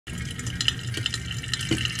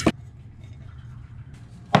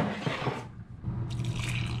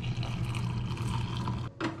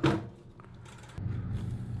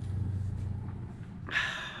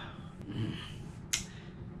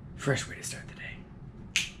Fresh way to start the day.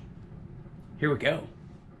 Here we go.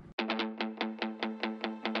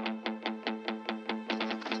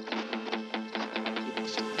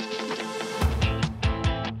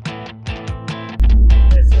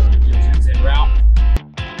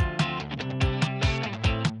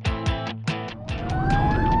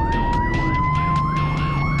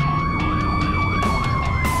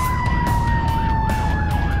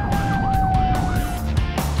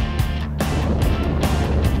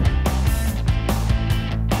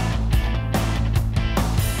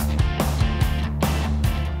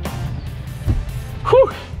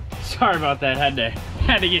 Sorry about that,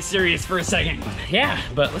 had to get serious for a second. Yeah,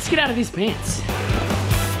 but let's get out of these pants.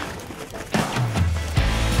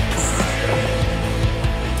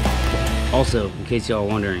 Also, in case y'all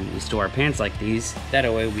wondering, we store our pants like these,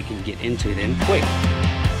 that way we can get into them quick.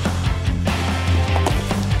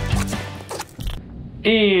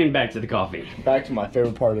 And back to the coffee. Back to my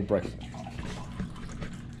favorite part of breakfast.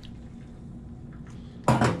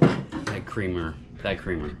 That creamer.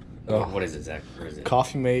 Oh. What is it, Zach? What is it?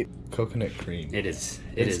 Coffee Mate coconut cream. It is.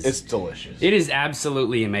 It's delicious. It is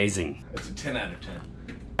absolutely amazing. It's a 10 out of 10.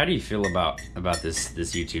 How do you feel about this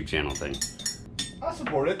YouTube channel thing? I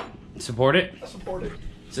support it. Support it? I support it.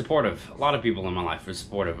 Supportive. A lot of people in my life are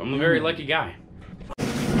supportive. I'm a very lucky guy.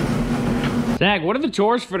 Zach, what are the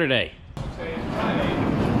chores for today?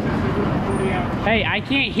 Hey, I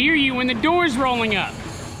can't hear you when the door's rolling up.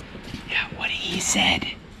 Yeah, what he said.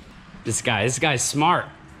 This guy's smart.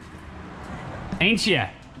 Ain't ya?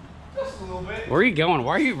 Just a little bit. Where are you going?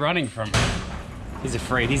 Why are you running from me? He's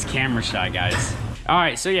afraid. He's camera shy, guys. All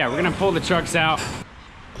right, so yeah, we're gonna pull the trucks out,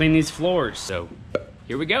 clean these floors. So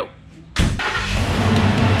here we go.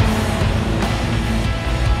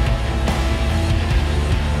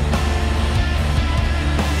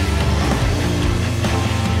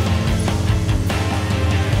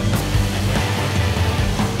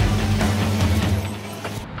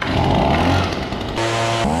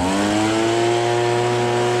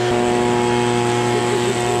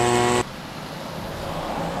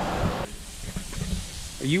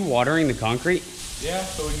 Are you watering the concrete? Yeah,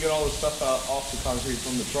 so we can get all the stuff out off the concrete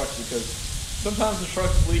from the trucks, because sometimes the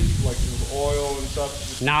trucks leak, like with oil and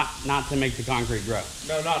stuff. Not to make the concrete grow.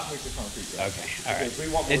 No, not to make the concrete grow. Okay, all right. We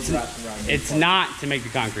want more grass around here. It's not to make the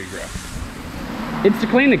concrete grow. It's to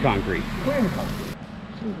clean the concrete. Clean the concrete.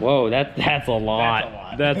 Whoa, that's a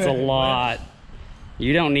lot. That's a lot.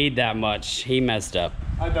 You don't need that much. He messed up.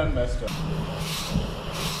 I done messed up.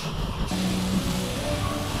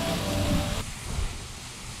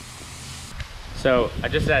 So I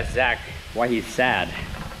just asked Zach why he's sad,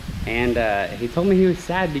 and he told me he was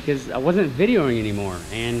sad because I wasn't videoing anymore,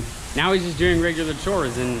 and now he's just doing regular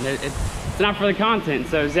chores, and it's not for the content.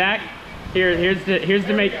 So Zach, here's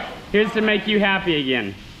to make you happy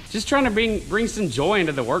again. Just trying to bring some joy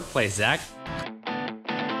into the workplace, Zach.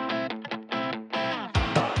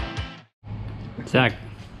 Zach.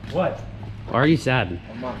 What? Why are you sad?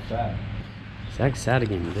 I'm not sad. Zach's sad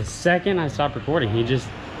again. The second I stop recording, he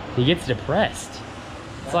gets depressed.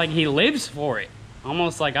 It's like he lives for it,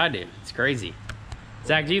 almost like I do. It's crazy.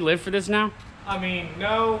 Zach, do you live for this now? I mean,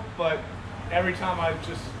 no, but every time I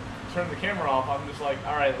just turn the camera off, I'm just like,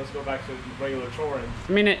 all right, let's go back to regular choring.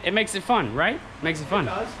 I mean, it makes it fun, right? Makes it fun. It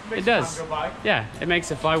does. It does. Time go by. Yeah, it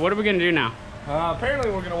makes it fun. What are we gonna do now?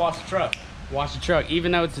 Apparently we're gonna wash the truck. Wash the truck.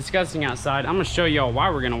 Even though it's disgusting outside, I'm gonna show y'all why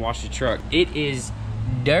we're gonna wash the truck. It is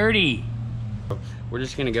dirty. We're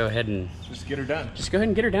just gonna go ahead and just get her done. Just go ahead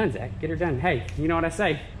and get her done, Zach. Get her done. Hey, you know what I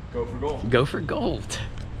say? Go for gold. Go for gold.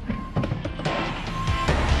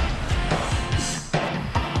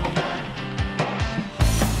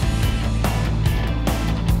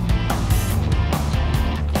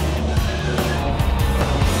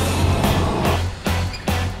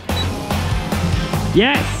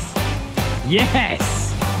 Yes!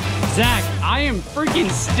 Yes! Zach, I am freaking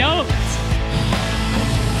stoked!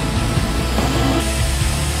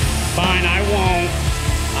 Fine, I won't.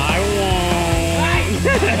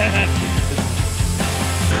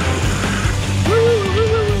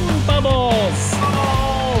 Bubbles!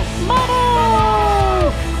 Bubbles!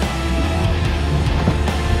 Bubbles!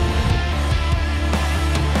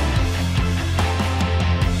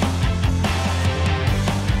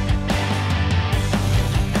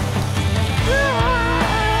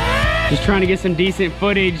 Just trying to get some decent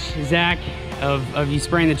footage, Zach, of you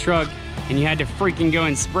spraying the truck, and you had to freaking go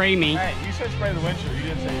and spray me. Hey, you said spray the windshield. You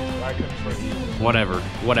didn't say I couldn't spray you. Whatever.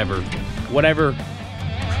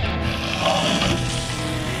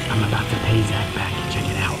 I'm about to pay Zach back and check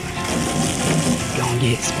it out. Gonna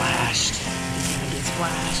get splashed.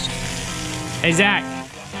 Hey Zach,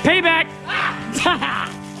 payback!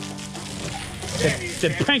 The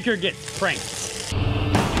pranker gets pranked.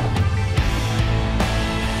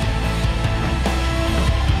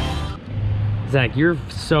 Zach, you're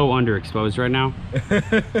so underexposed right now.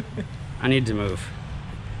 I need to move.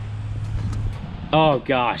 Oh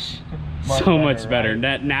gosh, so much better. Right?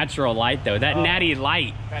 That natural light though, that natty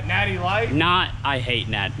light. That natty light? I hate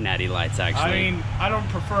natty lights actually. I mean, I don't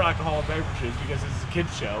prefer alcoholic beverages because it's a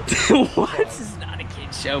kid's show. What? This is not a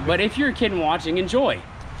kid's show, but if you're a kid watching, enjoy.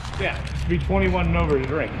 Yeah, be 21 and over to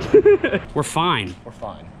drink. We're fine. We're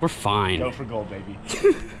fine. We're fine. Go for gold, baby.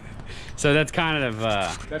 So that's kind of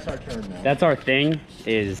that's our turn now. That's our thing,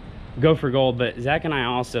 is go for gold. But Zach and I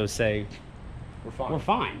also say we're fine. We're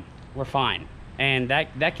fine. We're fine. And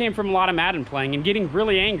that came from a lot of Madden playing and getting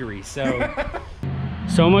really angry. So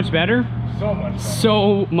so much better. So much better.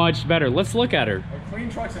 So much better. Let's look at her. A clean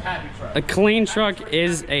truck's a happy truck. A clean truck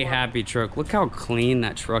is a happy truck. Look how clean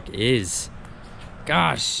that truck is.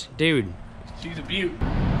 Gosh, dude. She's a beaut.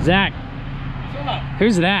 Zach. What's up?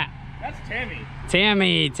 Who's that? That's Tammy.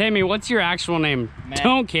 Tammy, what's your actual name? Matt.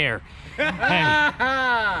 Don't care. Hey.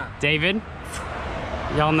 David.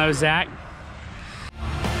 Y'all know Zach?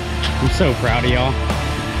 I'm so proud of y'all.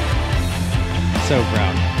 So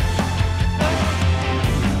proud.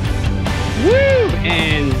 Woo!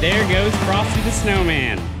 And there goes Frosty the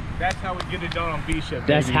Snowman. That's how we get it done on B shift.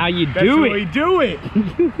 That's baby. how you That's do how it. we do it.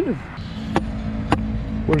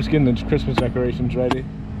 We're just getting the Christmas decorations ready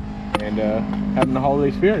and having the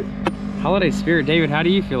holiday spirit. Holiday spirit. David, how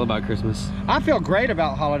do you feel about Christmas? I feel great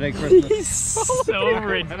about holiday Christmas. He's so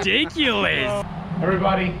ridiculous.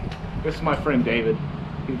 Everybody, this is my friend David.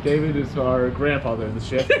 David is our grandfather of the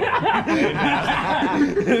shift. Oh,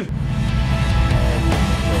 goodness.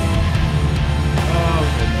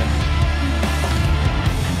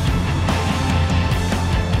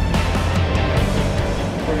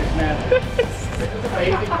 It's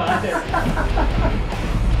amazing content.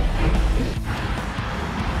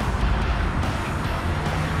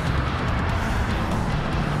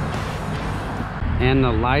 And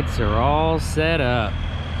the lights are all set up.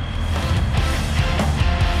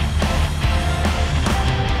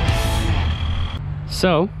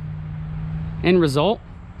 So, end result,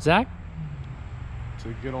 Zach? It's a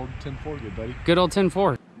good old 10-4, good buddy. Good old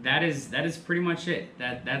 10-4. That is pretty much it.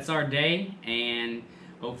 That's our day, and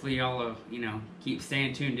hopefully y'all keep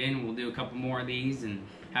staying tuned in. We'll do a couple more of these and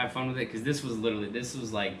have fun with it, because this was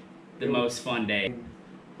like the most fun day.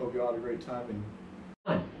 Hope you all had a great time.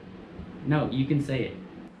 And no, you can say it.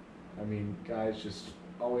 I mean, guys, just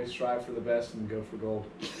always strive for the best and go for gold.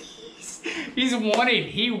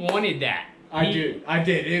 He wanted that. I did. I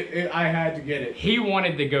had to get it. He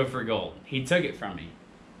wanted to go for gold. He took it from me.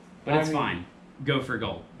 But it's fine. Go for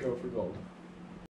gold. Go for gold.